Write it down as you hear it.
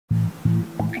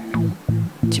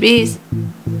Bees.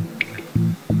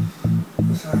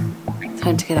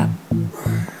 Time to get up.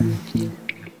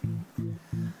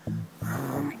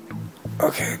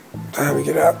 Okay, time to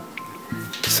get up.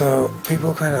 So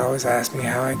people kind of always ask me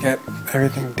how I get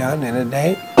everything done in a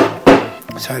day.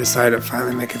 So I decided to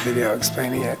finally make a video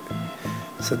explaining it.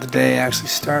 So the day actually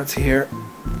starts here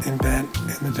in bed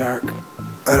in the dark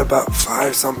at about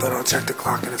 5 something. I'll check the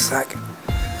clock in a sec.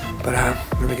 But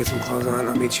let me get some clothes on.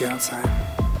 I'll meet you outside.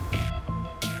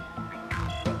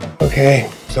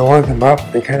 Okay, so once I'm up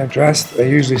and kind of dressed, I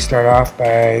usually start off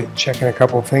by checking a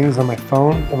couple of things on my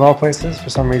phone, of all places. For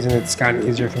some reason, it's gotten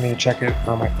easier for me to check it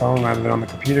on my phone rather than on the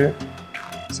computer.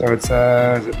 So it's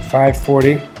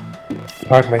 5:40. I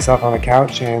park myself on the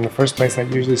couch, and the first place I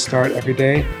usually start every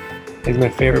day is my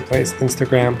favorite place,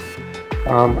 Instagram.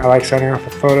 I like starting off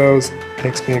with photos. It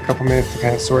takes me a couple minutes to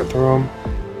kind of sort through them,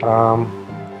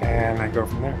 and I go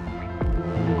from there.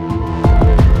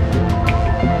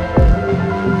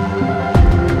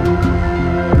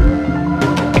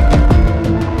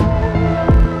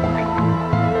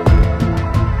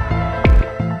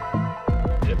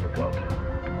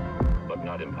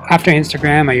 After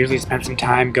Instagram, I usually spend some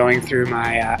time going through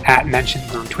my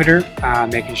 @mentions on Twitter,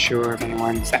 making sure if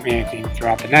anyone sent me anything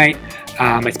throughout the night.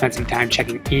 I spent some time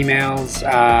checking emails,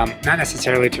 not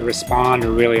necessarily to respond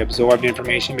or really absorb the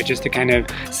information, but just to kind of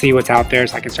see what's out there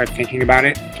so I can start thinking about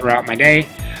it throughout my day.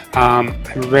 I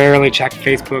rarely check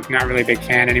Facebook, not really a big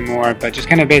fan anymore, but just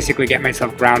kind of basically get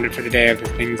myself grounded for the day of the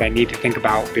things I need to think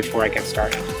about before I get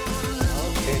started.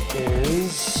 It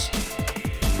is...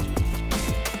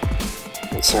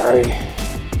 Sorry.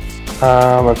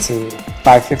 Let's see,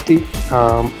 5:50.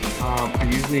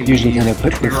 I usually kind of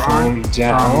put the phone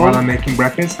down while I'm making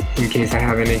breakfast in case I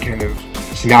have any kind of.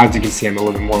 So now, as you can see, I'm a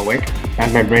little bit more awake.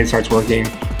 As my brain starts working,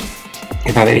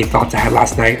 if I have any thoughts I had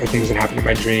last night or things that happened in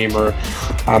my dream or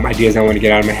ideas I want to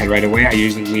get out of my head right away, I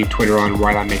usually leave Twitter on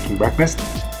while I'm making breakfast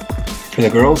for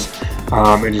the girls.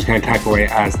 And just kind of type away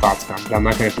as thoughts come. But I'm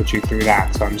not going to put you through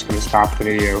that, so I'm just going to stop the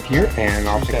video here and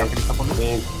I'll pick up in a couple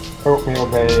minutes. Oatmeal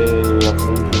day.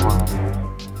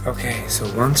 Okay, so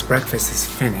once breakfast is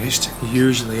finished,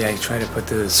 usually I try to put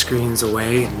the screens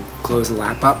away and close the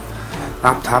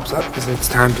laptops up because it's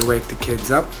time to wake the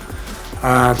kids up.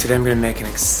 Today I'm going to make an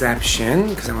exception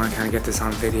because I want to kind of get this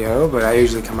on video, but I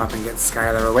usually come up and get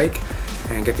Skylar awake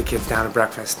and get the kids down to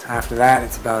breakfast. After that,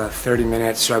 it's about a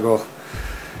 30-minute struggle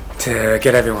to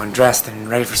get everyone dressed and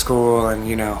ready for school, and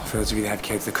you know, for those of you that have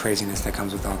kids, the craziness that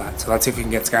comes with all that. So let's see if we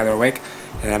can get Skylar awake,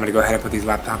 and I'm going to go ahead and put these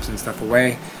laptops and stuff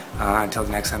away until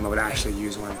the next time I would actually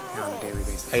use one on a daily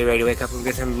basis. Are you ready to wake up and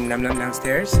get some num-num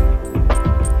downstairs?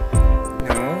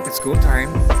 No, it's school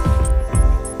time.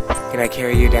 Can I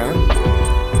carry you down?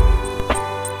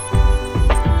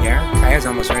 Yeah, Kaya's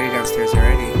almost ready downstairs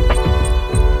already.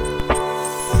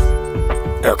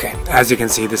 Okay, as you can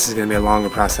see, this is going to be a longer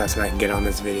process than I can get on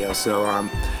this video, so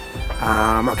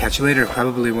I'll catch you later,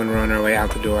 probably when we're on our way out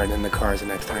the door, and then the car is the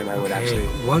next time I would actually...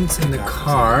 Once in the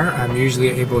car, I'm usually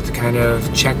able to kind of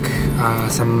check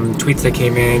some tweets that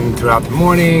came in throughout the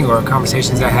morning or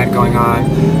conversations I had going on.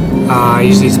 I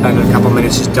usually spend a couple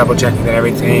minutes just double checking that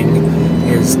everything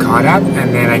is caught up,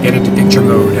 and then I get into picture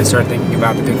mode and start thinking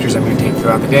about the pictures I'm going to take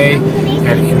throughout the day,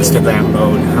 and Instagram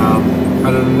mode.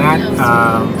 Other than that,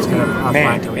 it's kind of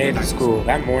offline till we get to school.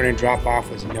 That morning drop-off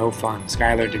was no fun.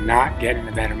 Skylar did not get in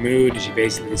a better mood. She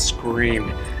basically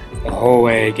screamed the whole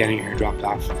way getting her dropped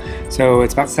off. So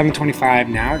it's about 7:25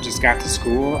 now, just got to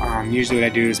school. Usually what I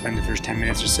do is spend the first 10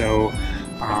 minutes or so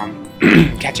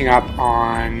catching up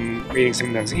on reading some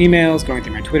of those emails, going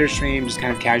through my Twitter stream, just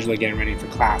kind of casually getting ready for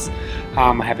class.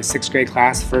 I have a 6th grade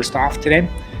class first off today.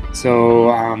 So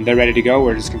they're ready to go.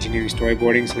 We're just continuing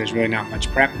storyboarding, so there's really not much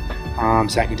prep.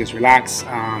 So I can just relax,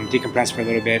 decompress for a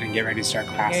little bit, and get ready to start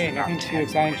class. Hey, nothing too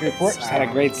exciting to report. Just had a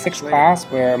grade 6 class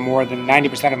where more than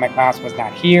 90% of my class was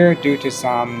not here due to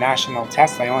some national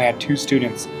tests. I only had 2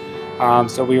 students.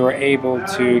 So we were able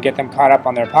to get them caught up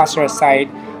on their Apostera site.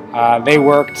 They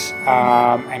worked,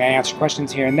 and I answered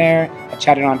questions here and there. I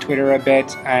chatted on Twitter a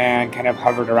bit and kind of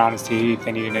hovered around to see if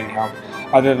they needed any help.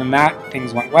 Other than that,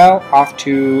 things went well. Off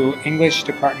to English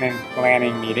department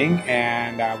planning meeting,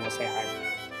 and we'll say hi.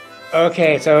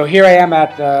 Okay, so here I am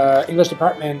at the English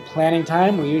department planning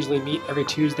time. We usually meet every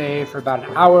Tuesday for about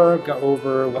an hour, go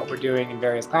over what we're doing in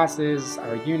various classes,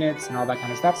 our units, and all that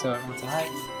kind of stuff. So everyone say hi.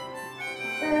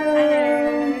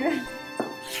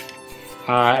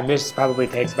 And this probably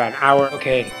takes about an hour.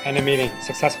 Okay, end of meeting.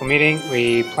 Successful meeting.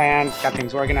 We planned, got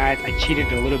things organized. I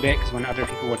cheated a little bit because when other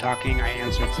people were talking, I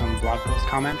answered some blog post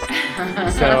comments.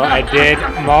 So I did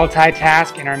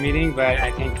multitask in our meeting, but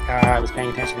I think I was paying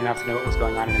attention enough to know what was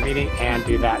going on in the meeting and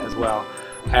do that as well.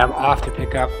 I am off to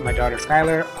pick up my daughter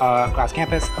Skylar across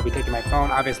campus. I'll be taking my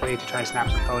phone, obviously, to try to snap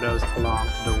some photos along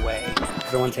the way.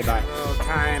 Everyone say bye.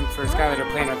 Time for Skylar to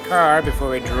play in her car before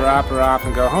we drop her off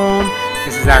and go home.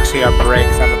 This is actually our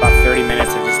break, so I have about 30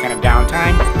 minutes of just kind of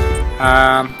downtime.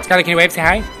 Skylar, can you wave, say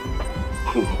hi?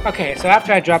 Okay, so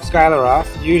after I drop Skylar off,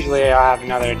 usually I'll have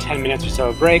another 10 minutes or so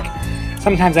of break.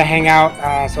 Sometimes I hang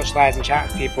out, socialize and chat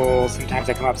with people. Sometimes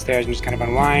I come upstairs and just kind of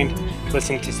unwind,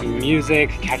 listen to some music,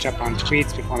 catch up on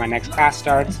tweets before my next class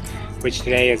starts, which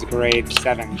today is grade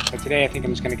 7. So today I think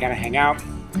I'm just going to kind of hang out.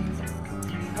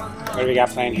 What do we got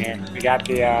playing here? We got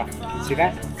the, can you see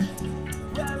that?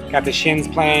 Got the Shins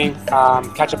playing,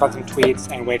 catch up on some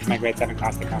tweets, and wait for my grade 7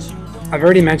 class to come. I've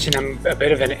already mentioned I'm a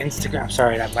bit of an Instagram,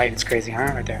 sorry that light is crazy,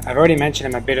 huh, right there. I've already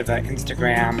mentioned I'm a bit of an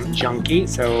Instagram junkie,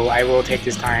 so I will take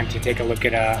this time to take a look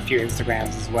at a few Instagrams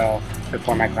as well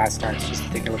before my class starts, just to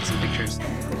take a look at some pictures.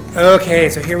 Okay,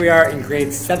 so here we are in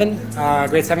grade 7.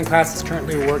 Grade 7 class is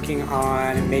currently working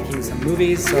on making some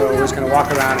movies, so we're just going to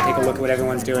walk around and take a look at what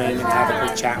everyone's doing and have a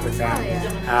quick chat with them.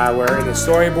 We're in the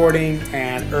storyboarding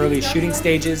and early shooting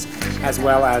stages, as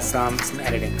well as some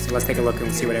editing. So let's take a look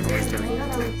and see what everyone's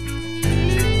doing.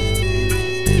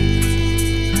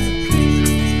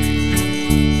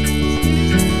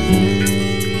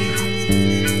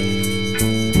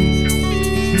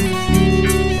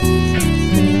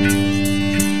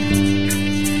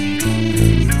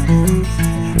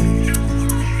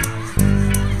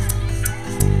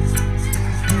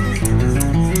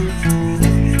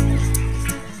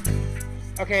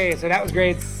 Okay, so that was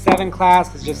grade 7 class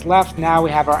that's just left. Now we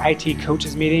have our IT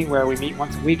coaches meeting where we meet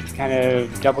once a week to kind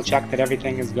of double check that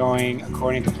everything is going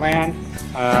according to plan.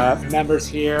 Members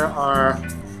here are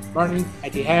Martin,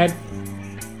 IT head,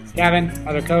 Gavin,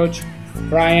 other coach,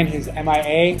 Brian, who's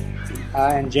MIA,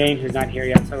 and Jane, who's not here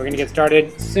yet. So we're gonna get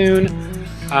started soon,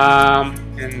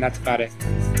 and that's about it.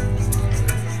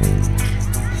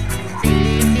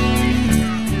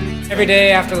 Every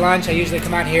day after lunch, I usually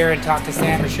come out here and talk to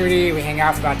Sam or Shruti. We hang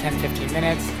out for about 10-15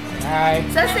 minutes. Hi.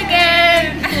 Sus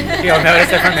again! You'll notice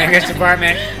it from the English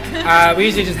department. We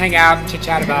usually just hang out,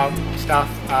 chit-chat about stuff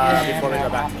before we go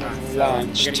back to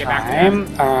lunch time.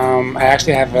 I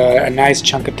actually have a nice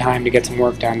chunk of time to get some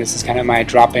work done. This is kind of my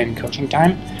drop-in coaching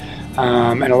time.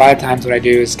 And a lot of times what I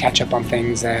do is catch up on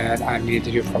things that I've needed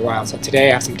to do for a while. So today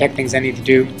I have some tech things I need to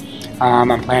do.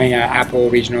 I'm planning an Apple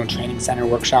Regional Training Center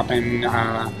workshop in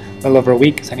a little over a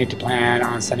week, so I need to plan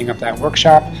on setting up that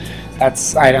workshop.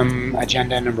 That's item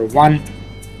agenda number 1.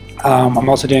 I'm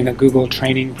also doing a Google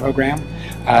training program,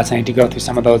 so I need to go through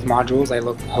some of those modules. I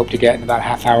hope to get about a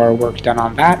half-hour work done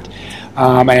on that.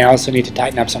 And I also need to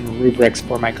tighten up some rubrics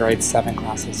for my grade 7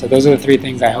 classes. So those are the 3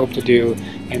 things I hope to do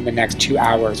in the next 2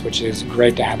 hours, which is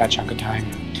great to have that chunk of time.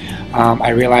 I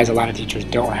realize a lot of teachers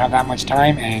don't have that much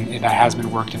time, and that has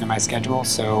been worked into my schedule,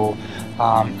 so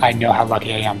I know how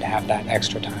lucky I am to have that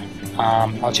extra time.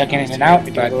 I'll check in and out,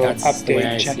 but that's the way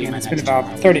I see my next 2 hours. It's been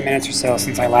about 30 minutes or so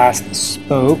since I last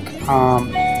spoke.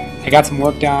 I got some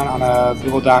work done on a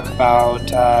Google Doc about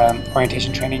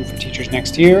orientation training for teachers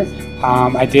next year.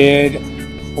 I did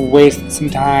waste some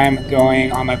time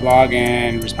going on my blog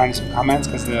and responding to some comments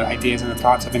because the ideas and the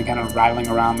thoughts have been kind of rattling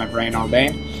around my brain all day.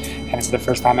 And it's the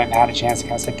first time I've had a chance to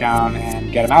kind of sit down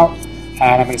and get them out. And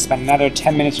I'm going to spend another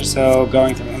 10 minutes or so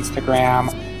going through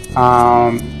Instagram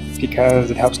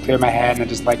because it helps clear my head and I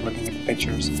just like looking at the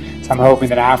pictures. So I'm hoping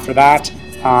that after that,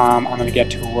 I'm going to get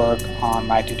to work on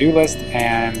my to-do list,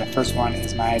 and the first one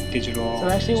is my digital. So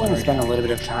I actually want to spend a little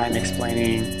bit of time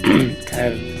explaining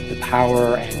kind of the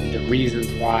power and the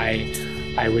reasons why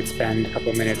I would spend a couple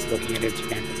of minutes looking at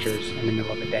Instagram pictures in the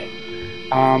middle of the day.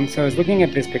 So I was looking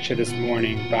at this picture this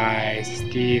morning by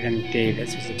Stephen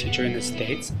Davis, who's a teacher in the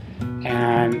States,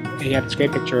 and he had this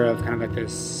great picture of kind of like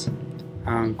this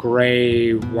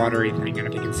gray, watery thing. I don't know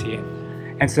if you can see it.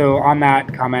 And so on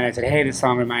that comment, I said, hey, this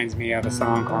song reminds me of a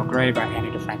song called Gray by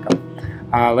Ani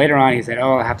DiFranco. Later on, he said,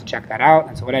 oh, I'll have to check that out.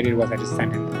 And so what I did was I just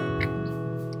sent him the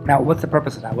link. Now, what's the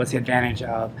purpose of that? What's the advantage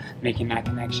of making that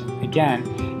connection? Again,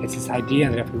 it's this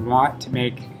idea that if we want to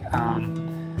make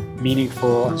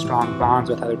meaningful and strong bonds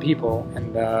with other people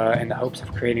in the hopes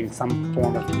of creating some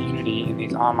form of community in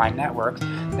these online networks,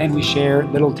 then we share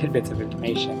little tidbits of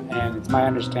information. And it's my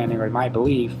understanding or my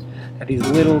belief that these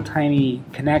little tiny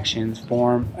connections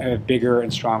form bigger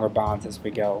and stronger bonds as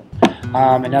we go.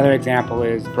 Another example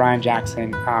is Brian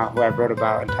Jackson, who I wrote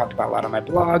about and talked about a lot on my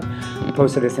blog. He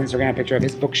posted this Instagram picture of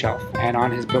his bookshelf, and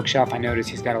on his bookshelf I noticed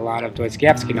he's got a lot of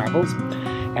Dostoevsky novels.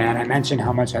 And I mentioned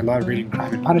how much I love reading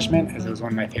Crime and Punishment, as it was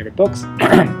one of my favorite books.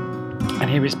 And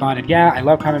he responded, yeah, I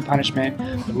love Crime and Punishment,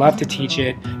 would love to teach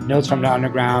it, Notes from the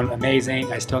Underground,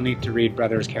 amazing, I still need to read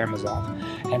Brothers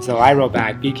Karamazov. And so I wrote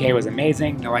back, BK was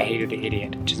amazing, though I hated The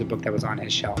Idiot, which is a book that was on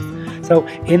his shelf. So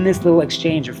in this little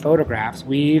exchange of photographs,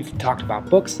 we've talked about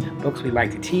books we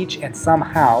like to teach, and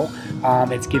somehow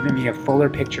it's given me a fuller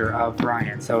picture of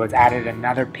Brian. So it's added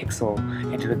another pixel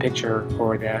into the picture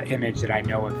or the image that I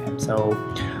know of him. So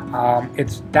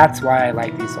that's why I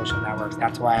like these social networks.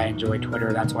 That's why I enjoy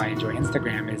Twitter. That's why I enjoy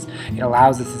Instagram. Is it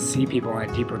allows us to see people on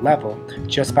a deeper level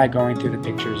just by going through the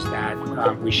pictures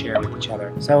that we share with each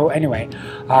other. So anyway,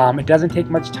 it doesn't take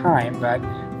much time, but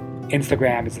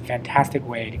Instagram is a fantastic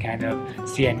way to kind of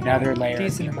see another layer.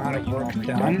 Decent amount of work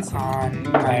done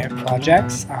on my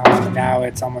projects. Now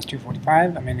it's almost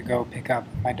 2:45. I'm going to go pick up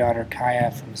my daughter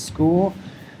Kaya from school,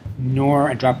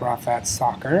 and drop her off at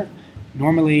soccer.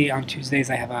 Normally on Tuesdays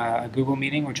I have a Google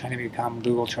meeting. We're trying to become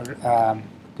Google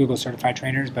certified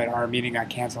trainers, but our meeting got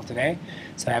canceled today,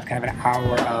 so I have kind of an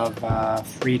hour of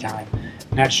free time.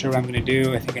 I'm not sure what I'm going to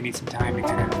do. I think I need some time to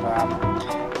kind of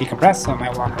decompress, so I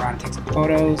might walk around and take some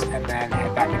photos and then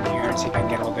head back in here and see if I can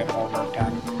get a little bit more work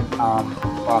done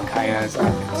while Kaya is in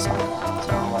the summer.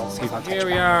 So we'll see if I'll catch. Here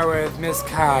we are with Miss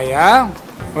Kaya.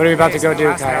 What are we about to go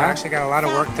do, Kaya? I actually got a lot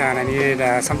of work done. I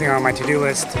needed something on my to-do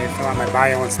list to fill out my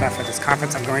bio and stuff at this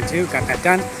conference I'm going to. Got that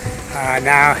done.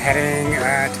 Now heading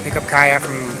to pick up Kaya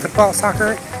from football,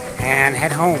 soccer, and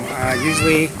head home.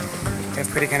 Usually they have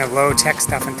pretty kind of low-tech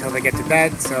stuff until they get to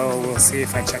bed, so we'll see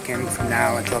if I check in from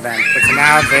now until then. But for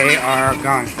now, they are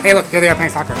gone. Hey, look, here they are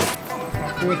playing soccer.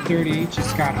 4:30,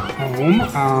 just got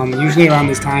home. Usually around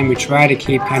this time, we try to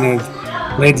keep kind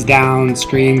of lids down,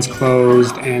 screens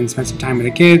closed, and spend some time with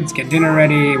the kids, get dinner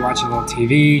ready, watch a little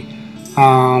TV.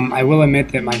 I will admit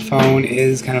that my phone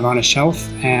is kind of on a shelf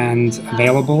and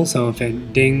available, so if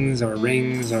it dings or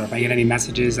rings or if I get any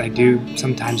messages, I do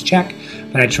sometimes check,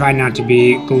 but I try not to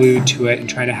be glued to it and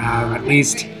try to have at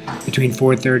least between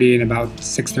 4:30 and about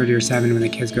 6:30 or 7 when the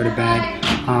kids go to bed,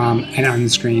 and on the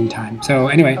screen time. So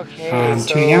anyway,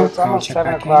 tuning out. I'll check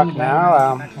back in.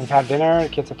 Now we've had dinner, the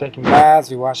kids are taking baths,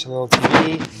 we watched a little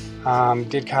TV,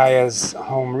 did Kaya's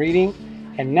home reading.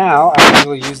 And now I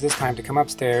will use this time to come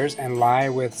upstairs and lie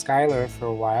with Skylar for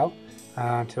a while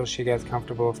until she gets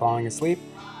comfortable falling asleep.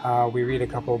 We read a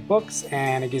couple of books,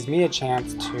 and it gives me a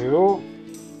chance to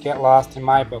get lost in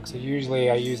my books. So usually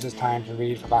I use this time to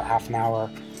read for about half an hour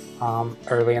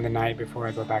early in the night before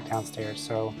I go back downstairs.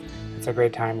 So it's a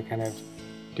great time to kind of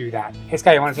do that. Hey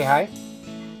Sky, you want to say hi?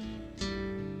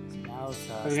 Now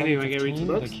it's 7:15.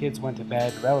 The kids went to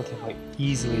bed relatively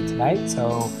easily tonight,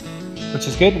 so which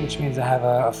is good, which means I have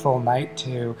a full night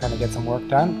to kind of get some work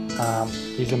done.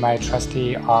 These are my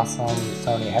trusty, awesome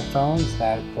Sony headphones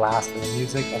that blast the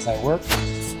music as I work.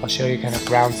 I'll show you kind of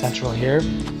ground central here.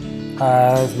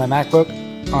 There's my MacBook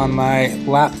on my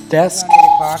lap desk. 8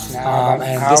 o'clock now,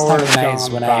 and this time of night is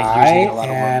when I usually get a lot of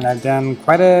work. And I've done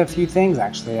quite a few things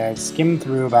actually. I've skimmed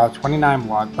through about 29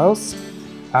 blog posts.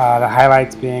 The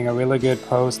highlights being a really good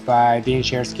post by Dean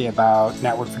Shersky about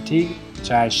network fatigue,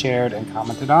 which I shared and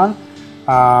commented on.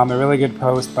 A really good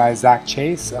post by Zach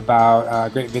Chase about a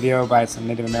great video by some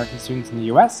Native American students in the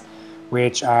US,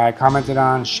 which I commented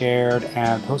on, shared,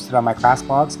 and posted on my class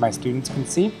blog so my students can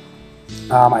see.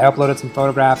 I uploaded some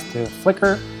photographs to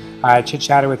Flickr. I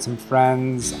chit-chatted with some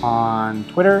friends on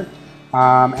Twitter,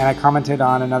 and I commented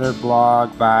on another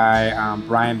blog by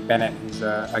Brian Bennett, who's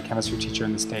a chemistry teacher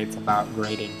in the States, about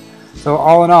grading. So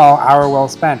all in all, hour well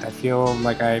spent. I feel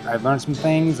like I've learned some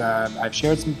things, I've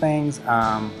shared some things.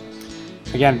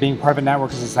 Again, being part of a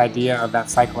network is this idea of that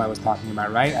cycle I was talking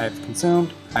about, right? I've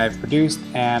consumed, I've produced,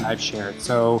 and I've shared.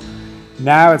 So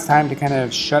now it's time to kind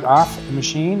of shut off the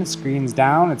machine, screen's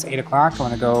down, it's 8 o'clock, I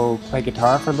want to go play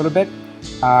guitar for a little bit.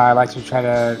 I like to try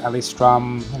to at least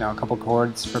strum, a couple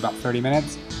chords for about 30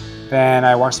 minutes. Then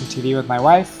I watch some TV with my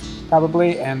wife,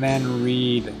 probably, and then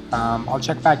read. I'll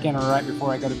check back in right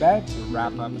before I go to bed to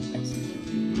wrap up and things.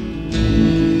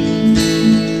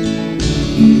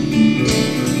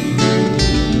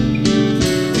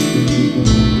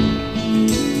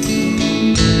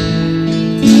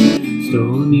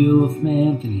 Stole a mule from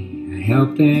Anthony, I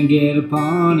helped them get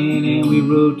upon it, and we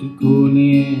rode to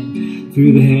Cortland.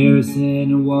 Through the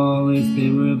Harrison and Wallace, they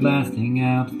were blasting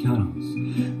out the tunnels,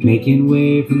 making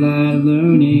way for light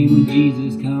learning. When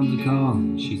Jesus comes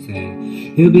a-calling, she said,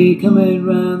 he'll be coming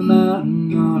round the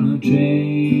mountain on a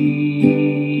train.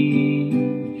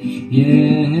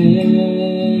 Yeah.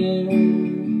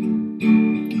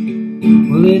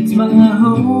 Well, it's my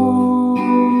home.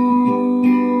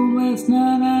 Last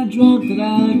night I dreamt that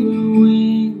I grew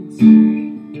wings.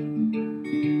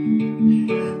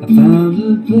 I found a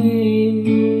place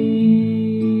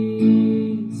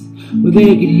they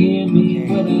could hear me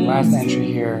when I Last entry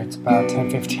here, it's about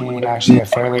 10:15, actually a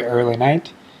fairly early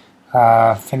night.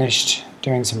 Finished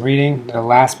doing some reading, did a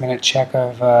last minute check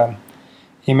of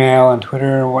email and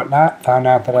Twitter and whatnot. Found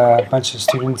out that a bunch of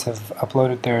students have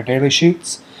uploaded their daily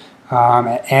shoots.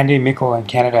 Andy Mickle in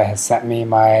Canada has sent me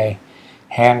my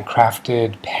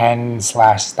handcrafted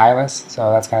pen/stylus,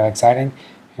 so that's kind of exciting.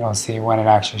 And we'll see when it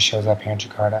actually shows up here in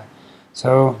Jakarta.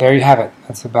 So there you have it.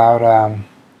 That's about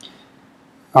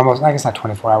almost, I guess not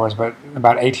 24 hours, but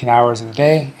about 18 hours of the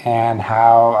day and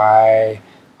how I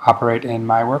operate in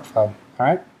my workflow. All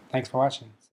right, thanks for watching.